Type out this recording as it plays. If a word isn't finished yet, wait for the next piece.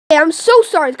Hey, I'm so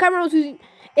sorry. The camera was using.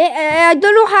 I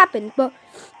don't know what happened, but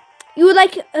you would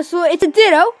like. So it's a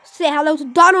Ditto. Say hello to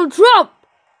Donald Trump.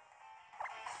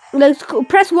 Let's go,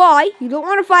 press Y. You don't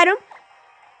want to fight him.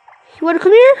 You want to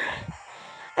come here,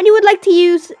 and you would like to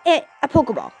use a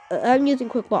Pokeball. I'm using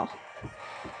Quick Ball.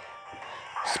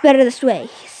 It's better this way.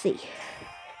 See.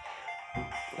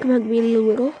 Come on, give me a little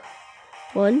wiggle.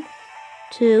 1,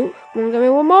 2. Come on, give me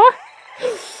one more.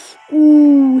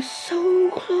 Ooh, so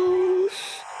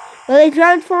close. Well, they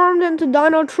transformed into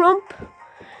Donald Trump.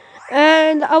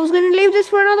 And I was going to leave this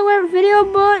for another video,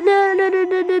 but there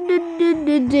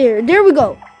we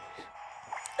go.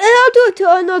 And I'll do it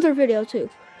to another video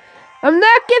too. I'm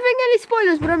not giving any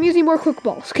spoilers, but I'm using more quick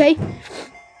balls, okay?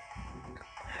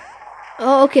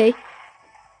 Oh, okay.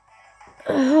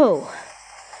 Oh,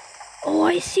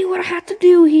 I see what I have to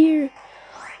do here.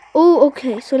 Oh,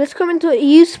 okay. So let's come into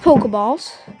use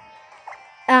Pokeballs.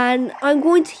 And I'm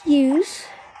going to use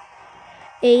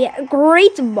a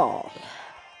Great Ball.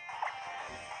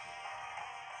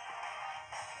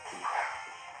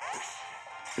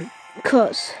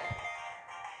 Cause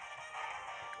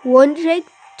 1 shake,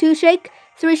 2 shake,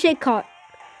 3 shake, caught.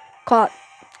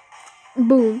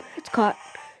 Boom, it's caught.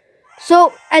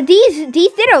 So these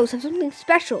Dittos have something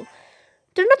special.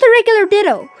 They're not the regular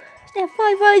Ditto. They have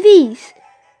 5 IVs.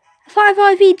 5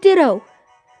 IV Ditto.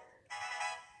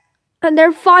 And there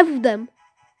are 5 of them.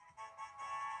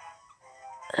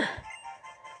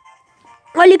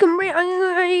 Well, you can bring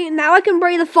now. I can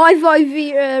bring the 5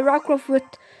 IV Rockruff with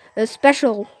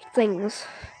special things.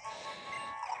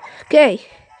 Okay,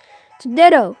 it's a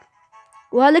Ditto.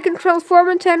 While it can transform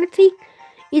into entity,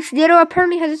 each Ditto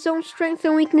apparently has its own strengths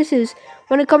and weaknesses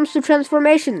when it comes to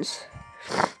transformations.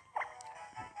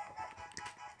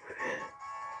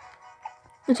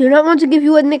 I do not want to give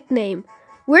you a nickname.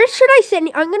 Where should I send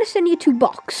you? I'm going to send you to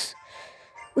Box.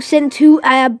 We'll send to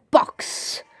a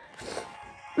Box.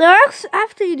 Now,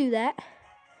 after you do that,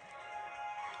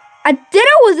 a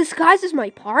Ditto was disguised as my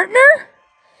partner?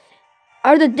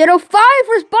 Are the Ditto 5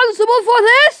 responsible for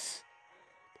this?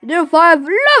 The Ditto 5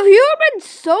 love humans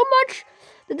so much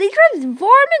that they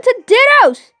transform into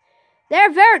Dittos.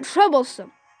 They're very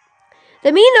troublesome.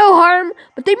 They mean no harm,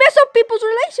 but they mess up people's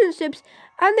relationships,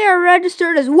 and they are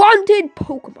registered as wanted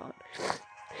Pokemon.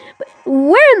 But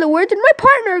where in the world did my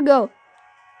partner go?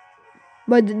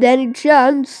 By any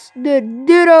chance, the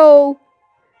Ditto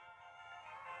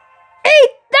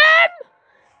ate them?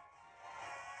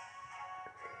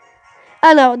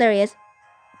 Oh no, there he is.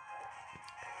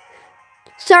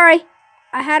 Sorry,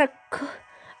 I had a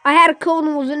cold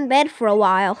and was in bed for a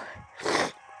while,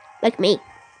 like me.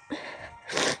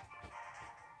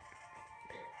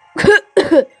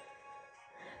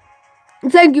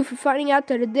 Thank you for finding out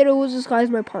that a Ditto was disguised as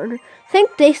my partner.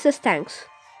 They says thanks.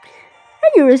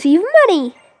 And you receive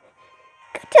money.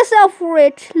 Get yourself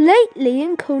rich. Lately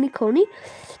in Coney,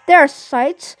 there are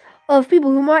sites of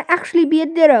people who might actually be a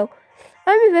Ditto.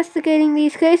 I'm investigating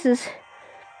these cases.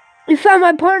 You found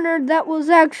my partner that was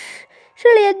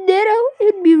actually a Ditto.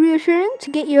 It would be reassuring to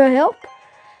get your help.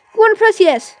 You want to press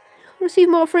yes. Receive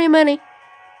more free money.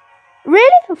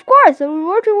 Really? Of course. I will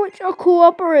reward you with your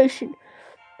cooperation.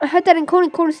 I heard that in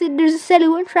Coney City there's a seller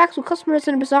who interacts with customers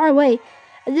in a bizarre way.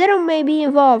 A Ditto may be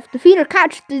involved. Defeat or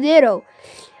catch the Ditto.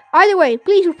 Either way,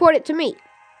 please report it to me.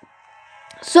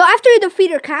 So after you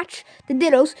defeat or catch the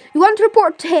Dittos, you want to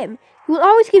report to him. He will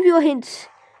always give you a hint.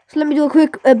 So let me do a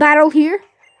quick battle here.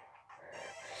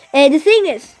 The thing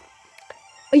is,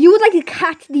 you would like to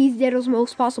catch these Dittos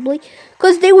most possibly,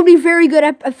 because they would be very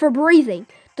good for breathing.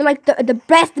 They're like the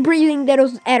best breathing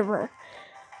Dittos ever.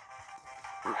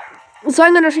 So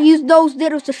I'm going to use those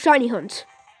Dittos to shiny hunt.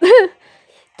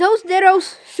 Those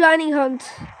Dittos shiny hunt.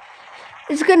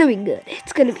 It's going to be good.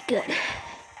 It's going to be good.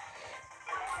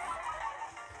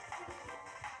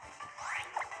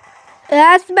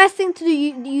 That's the best thing to do.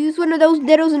 Use one of those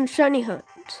Dittos and shiny hunt.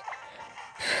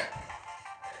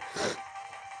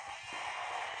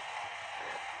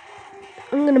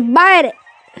 I'm going to bite it.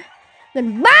 I'm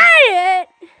going to bite it.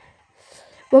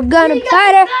 We're going to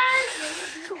bite it.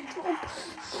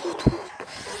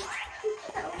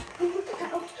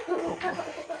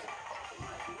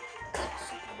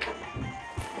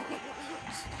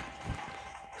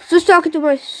 Just talking to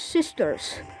my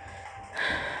sisters.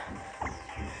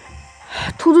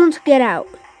 Told them to get out.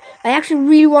 I actually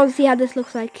really want to see how this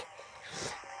looks like.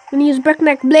 I'm going to use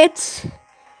Breakneck Blitz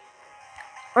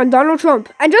on Donald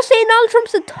Trump. And just saying Donald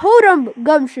Trump's a totem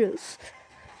gumshoes.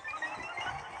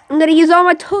 I'm going to use all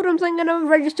my totems. I'm going to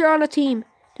register on a team.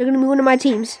 They're going to be one of my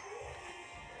teams.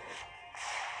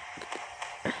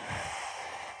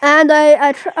 And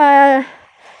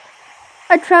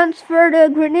I transferred a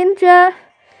Greninja,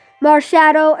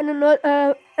 Marshadow, and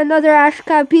another Ash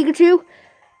Cow Pikachu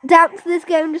down to this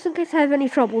game just in case I have any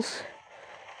troubles.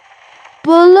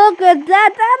 But look at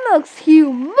that, that looks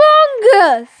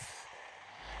humongous!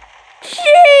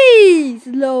 Jeez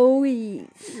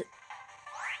Louise!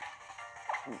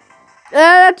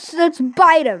 Let's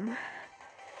bite him.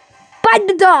 Bite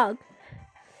the dog!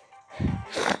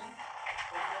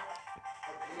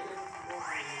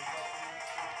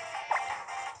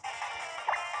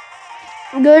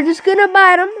 We're just gonna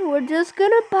bite him. We're just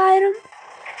gonna bite him.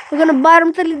 We're gonna bite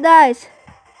him till he dies.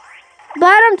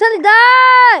 Bite him till he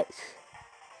dies!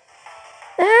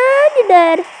 And you're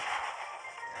dead.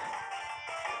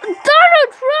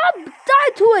 Donald Trump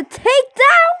died to a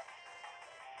takedown?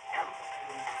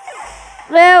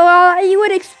 Well, you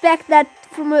would expect that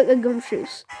from a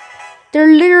Gumshoes.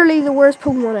 They're literally the worst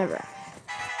Pokemon ever.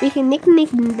 We can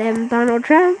nickname them Donald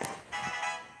Trump.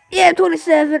 Yeah,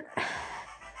 27.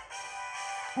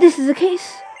 This is the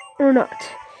case or not?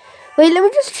 Wait, let me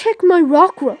just check my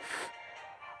Rockruff.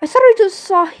 I thought I just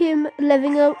saw him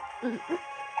leveling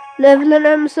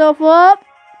himself up.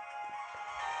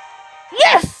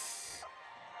 Yes!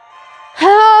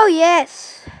 Oh,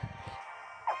 yes.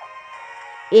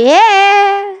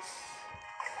 Yes!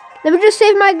 Let me just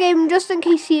save my game just in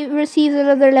case he receives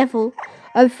another level.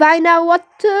 I'll find out what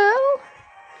to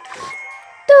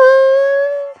do.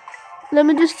 Let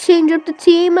me just change up the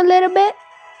team a little bit.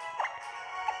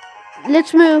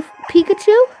 Let's move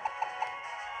Pikachu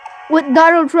with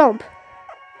Donald Trump.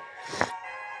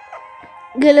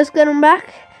 Okay, let's get him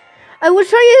back. I will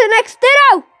show you the next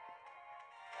Ditto.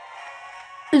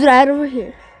 It's right over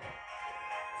here.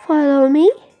 Follow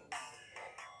me.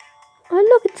 Oh,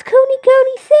 look, it's Coney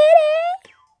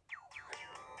City.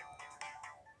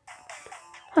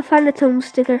 I found a tome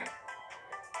sticker.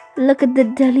 Look at the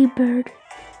Delhi bird.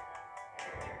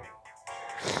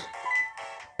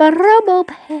 Robo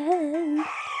pen.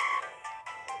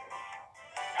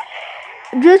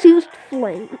 Just used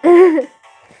flame.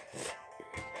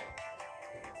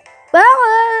 Well,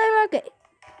 okay.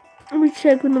 Let me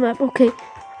check with the map. Okay,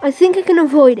 I think I can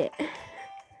avoid it.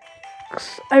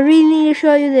 I really need to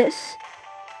show you this.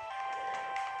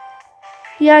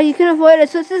 Yeah, you can avoid it.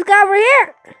 So it's this guy over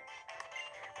here.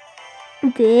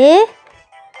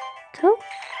 Ditto.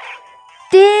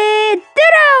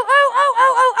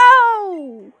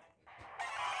 Oh.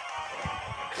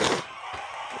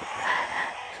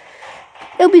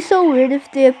 It would be so weird if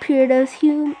they appeared as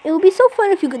human. It would be so fun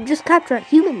if you could just capture a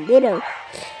human Ditto.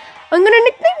 I'm gonna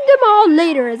nickname them all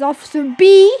later as Officer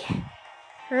B,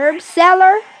 Herb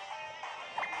Seller,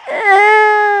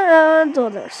 and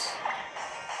others.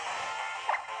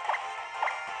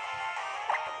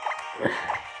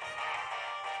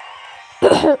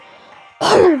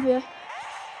 Olivia.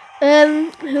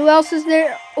 Who else is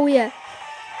there? Oh yeah.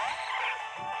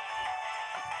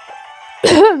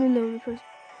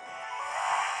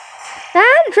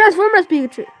 And Transformers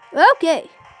Pikachu. Okay.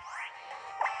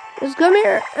 Let's come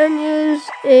here and use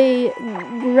a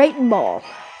Great Ball.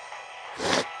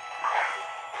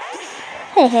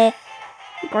 Hehe.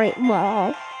 Great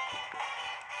Ball.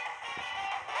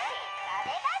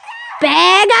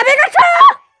 Bang!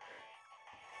 Pikachu!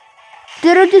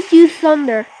 Did I just use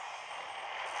Thunder?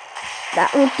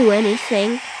 That won't do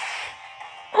anything.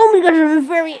 Oh my gosh,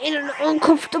 I'm in an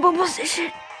uncomfortable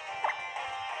position.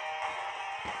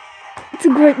 It's a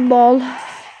Great Ball.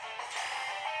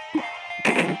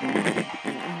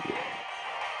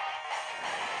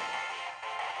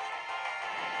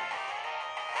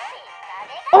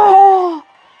 Oh,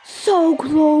 so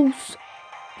close.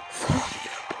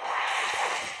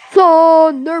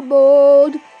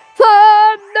 Thunderbolt.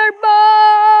 Thunderbolt.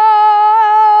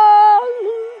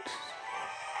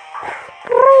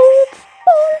 Great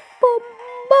ball. Bum,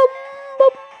 bum,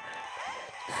 bum.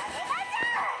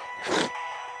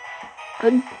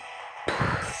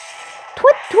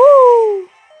 Twit, twoo.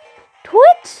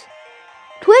 Twit.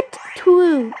 Twit,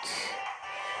 toot.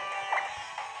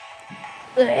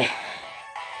 Ugh.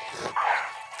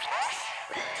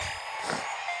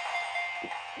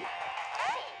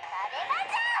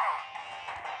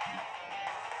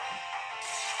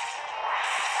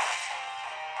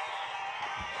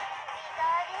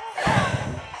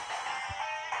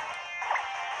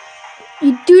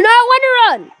 You do not want to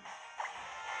run.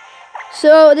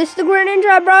 So this is the Greninja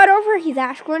I brought over. He's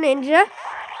Ash Greninja.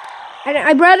 And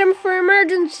I brought him for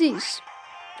emergencies.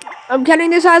 I'm counting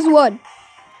this as one.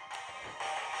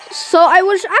 So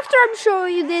after I'm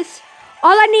showing you this,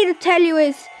 all I need to tell you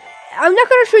is, I'm not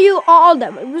going to show you all of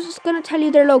them. I'm just going to tell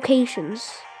you their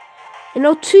locations. I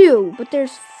know two, but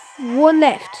there's one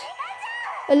left.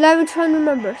 let me try and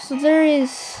remember. So there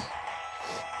is...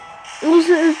 Those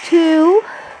are 2.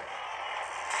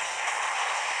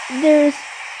 There's...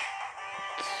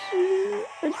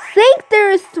 I think there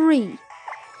is 3.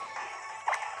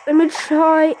 Let me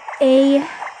try a...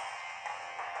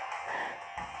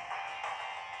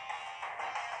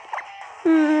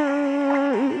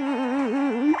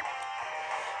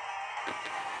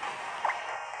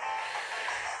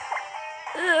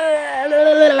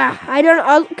 I don't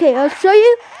know. Okay, I'll show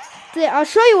you. I'll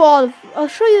show you all. I'll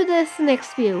show you this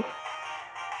next view.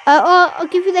 I'll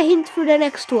give you the hint for the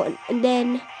next one, and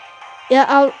then yeah,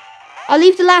 I'll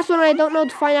leave the last one. I don't know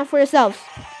to find out for yourselves.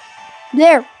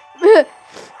 There.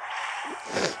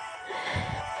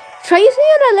 Try using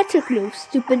an electric move,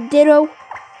 stupid Ditto.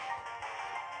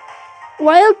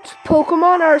 Wild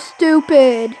Pokemon are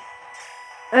stupid,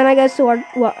 and I guess so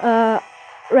are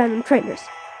random trainers.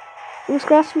 Fingers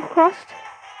crossed.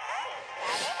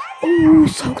 Oh,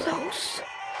 so close.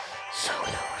 So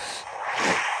close.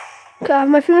 Okay, I have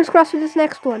my fingers crossed for this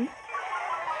next one.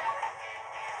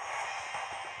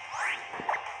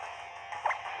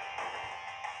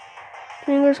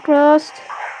 Fingers crossed.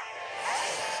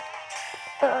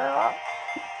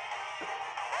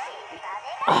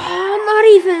 Not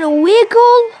even a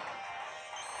wiggle?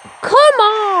 Come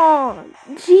on!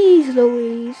 Jeez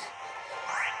Louise.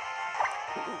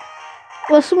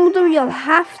 Well, some of them you'll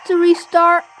have to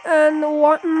restart and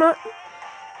whatnot.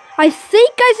 I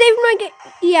think I saved my game.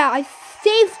 Yeah, I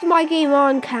saved my game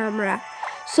on camera,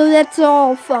 so that's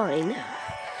all fine.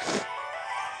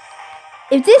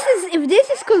 If this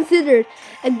is considered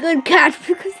a good catch,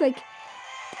 because like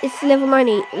it's level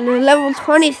 90, level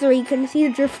 23, you can see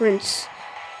the difference.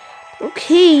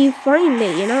 Okay,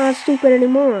 finally, you're not stupid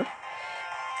anymore.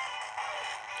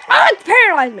 Oh, it's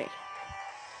paralyzed me.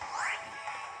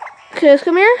 Okay, let's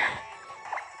come here.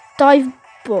 Dive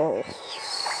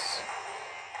balls.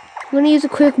 I'm gonna use a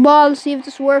quick ball and see if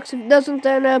this works. If it doesn't,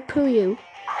 then I'll poo you.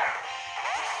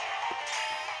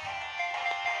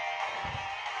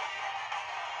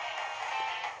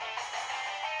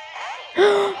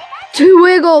 Two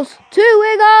wiggles!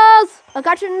 I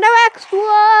got your next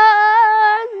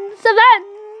one!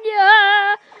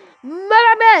 Savannah!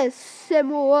 Mama,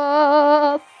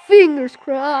 fingers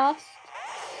crossed.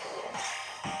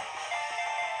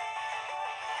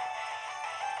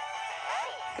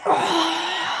 Am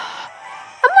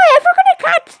I ever gonna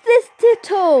catch this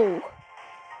Ditto?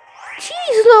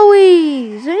 Jeez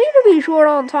Louise! I need to be short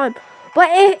on time. But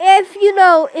if you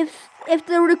know, if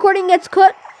the recording gets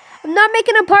cut, I'm not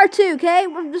making a part 2, okay?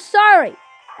 I'm just sorry,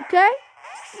 okay?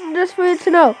 Just for you to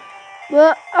know.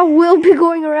 But I will be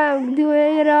going around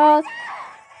doing it all.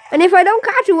 And if I don't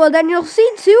catch it, well, then you'll see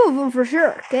 2 of them for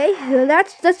sure, okay? So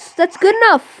that's good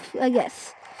enough, I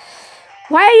guess.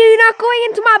 Why are you not going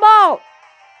into my ball?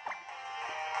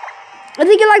 I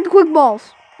think you like the quick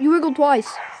balls. You wiggled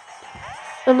twice.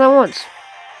 And not once.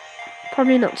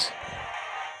 Probably not.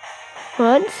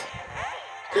 Once.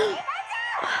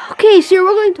 Okay, so you're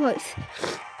wiggling twice.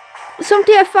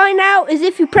 Something I find out is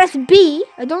if you press B.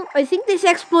 I think this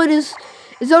exploit is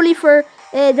only for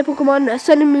the Pokemon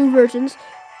Sun and Moon versions.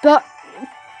 But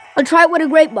I'll try it with a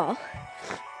Great Ball.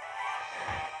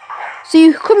 So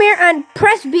you come here and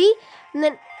press B, and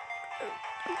then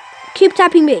keep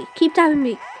tapping B.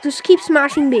 Just keep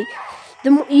smashing B.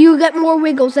 You get more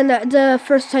wiggles than the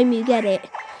first time you get it.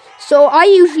 So I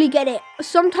usually get it.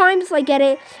 Sometimes I get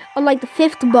it on like the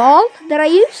 5th ball that I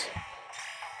use.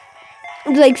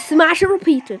 Like smash it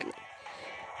repeatedly.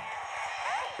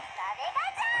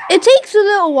 It takes a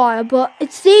little while, but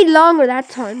it stayed longer that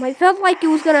time. I felt like it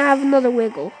was gonna have another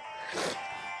wiggle.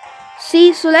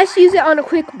 See, so let's use it on a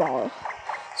quick ball.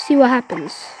 See what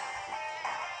happens.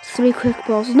 3 quick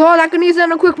balls. No, I'm not gonna use it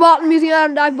on a quick ball. I'm using it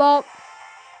on a dive ball.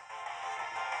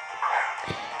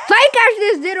 If I catch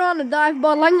this Ditto on a dive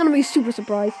ball, I'm gonna be super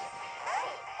surprised.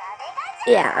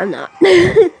 Yeah, I'm not.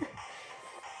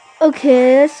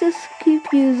 Okay, let's just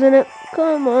keep using it.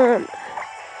 Come on.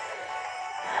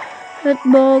 That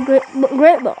ball,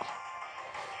 great ball.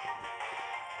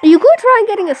 You could try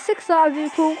getting a 6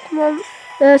 IV Pokemon,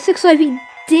 6 IV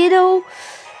Ditto,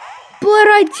 but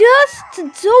I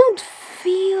just don't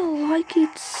feel like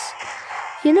it's,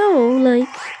 you know, like,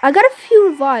 I got a few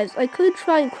revives. I could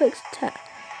try and quick attack.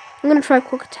 I'm gonna try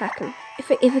quick attacking. If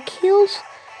it kills,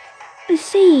 I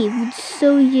saved.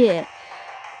 So yeah.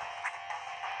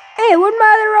 Hey, where'd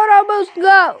my other road almost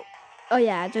go? Oh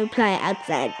yeah, don't play it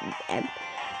outside.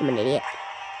 I'm an idiot.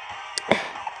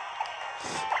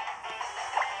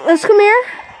 Let's come here.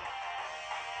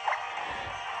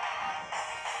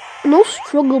 No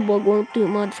struggle bug won't do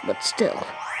much, but still.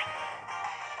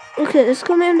 Okay, let's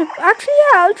come in. Actually,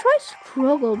 yeah, I'll try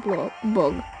struggle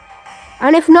bug.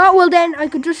 And if not, well then I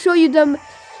could just show you them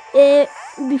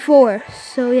before.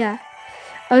 So yeah,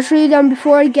 I'll show you them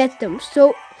before I get them.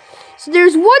 So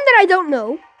there's one that I don't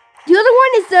know. The other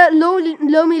one is the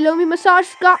Lomi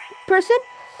massage person.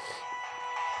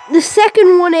 The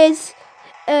second one is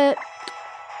I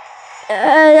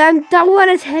don't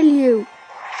want to tell you.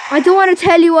 I don't want to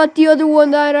tell you what the other one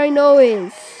that I know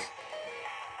is.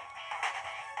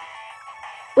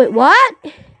 Wait, what?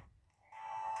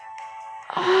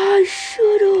 I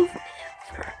should have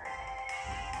never.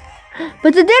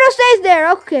 But the Ditto stays there.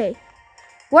 Okay,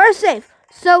 we're safe.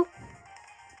 So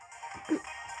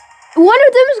one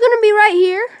of them is gonna be right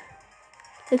here,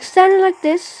 like standing like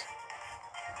this.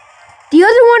 The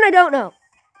other one I don't know.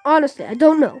 Honestly, I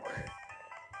don't know.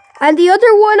 And the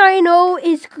other one I know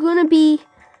is gonna be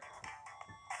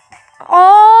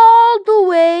all the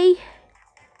way.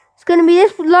 It's gonna be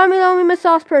this Lomi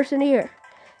massage person here.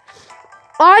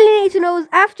 All you need to know is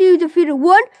after you defeated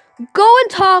one, go and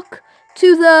talk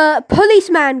to the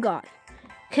policeman guy.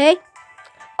 Okay?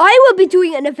 I will be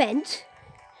doing an event.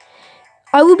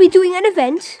 I will be doing an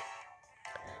event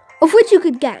of which you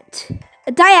could get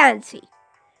a Diancie.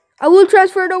 I will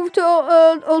transfer it over to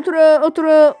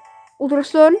Ultra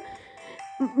Sun,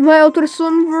 my Ultra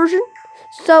Sun version.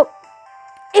 So,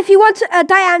 if you want a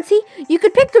Diancie, you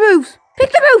could pick the moves.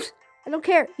 Pick the moves! I don't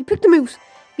care. You pick the moves.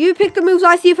 You pick the moves,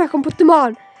 I see if I can put them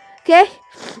on. Okay?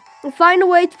 I'll find a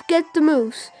way to get the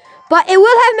moves. But it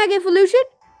will have Mega Evolution.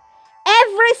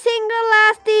 Every single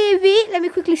last EV. Let me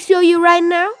quickly show you right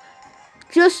now.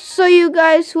 Just so you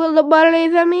guys will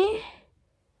believe in me.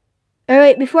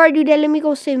 Alright, before I do that, let me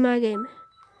go save my game.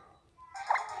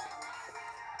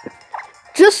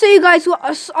 Just so you guys will,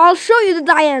 I'll show you the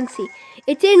Diancie.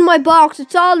 It's in my box.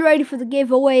 It's all ready for the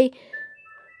giveaway.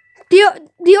 The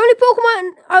only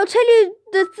Pokemon, I'll tell you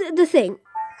the thing.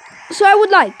 So I would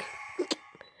like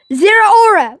Zero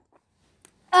Aura.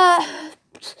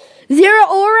 Zero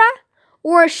Aura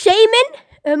or Shaman.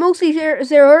 Mostly Zero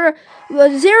Aura.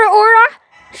 Zero Aura,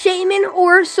 Shaman,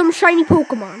 or some shiny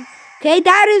Pokemon. Okay,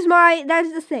 that is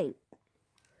the thing.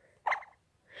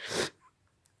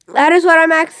 That is what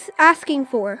I'm asking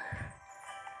for.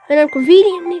 And I'm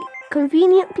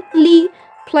conveniently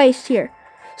placed here.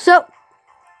 So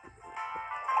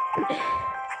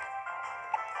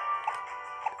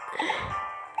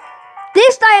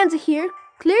this Diancie here,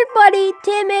 cleared body,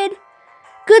 timid,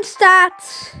 good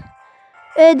stats.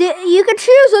 You can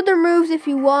choose other moves if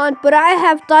you want, but I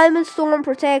have Diamond Storm,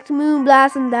 Protect,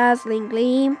 Moonblast, and Dazzling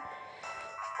Gleam.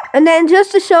 And then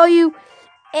just to show you,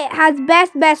 it has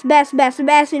best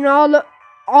in all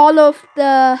of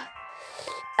the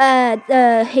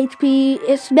HP.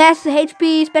 It's best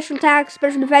HP, special attack,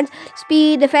 special defense,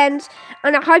 speed, defense,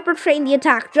 and I hyper train the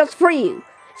attack just for you.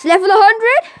 It's level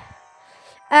 100,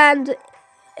 and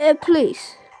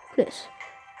please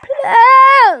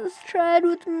try it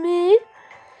with me.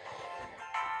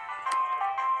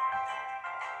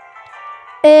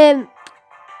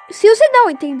 Se você não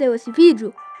entendeu esse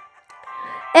vídeo,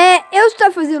 eu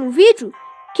estou fazendo um vídeo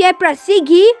que é para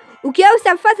seguir o que eu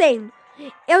estava fazendo.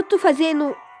 Eu estou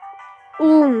fazendo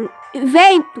um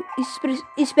evento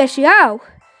especial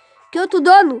que eu estou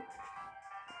dando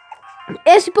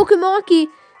esse Pokémon aqui.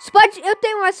 Você pode, eu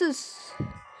tenho essas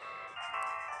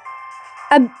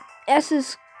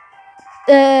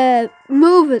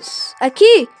moves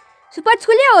aqui. Você pode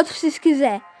escolher outro se você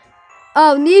quiser.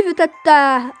 O nível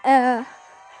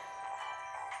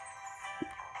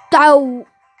tá o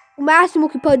máximo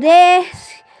que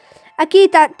pudesse. Aqui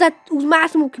tá o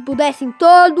máximo que pudessem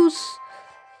todos.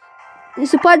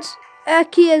 Você pode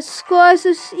aqui as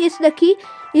coisas, isso daqui,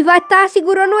 e vai estar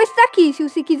segurando esse daqui, se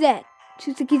você quiser.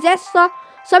 Se você quiser, só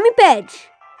me pede.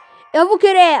 Eu vou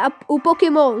querer o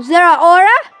Pokémon Zero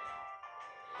Hora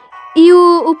e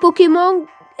o Pokémon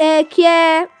que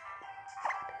é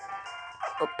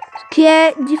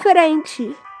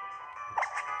diferente.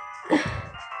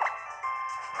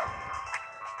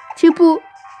 Tipo,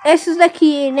 esses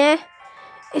daqui, né?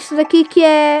 Esse daqui que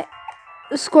é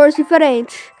as cores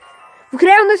diferentes. Vou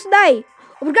criar um desse daí.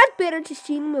 Obrigado por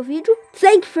assistir no meu vídeo.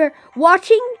 Thank you for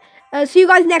watching. See you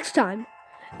guys next time.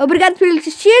 Obrigado por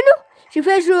assistir. Eu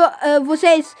vejo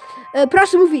vocês no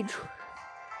próximo vídeo.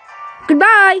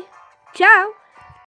 Goodbye. Tchau.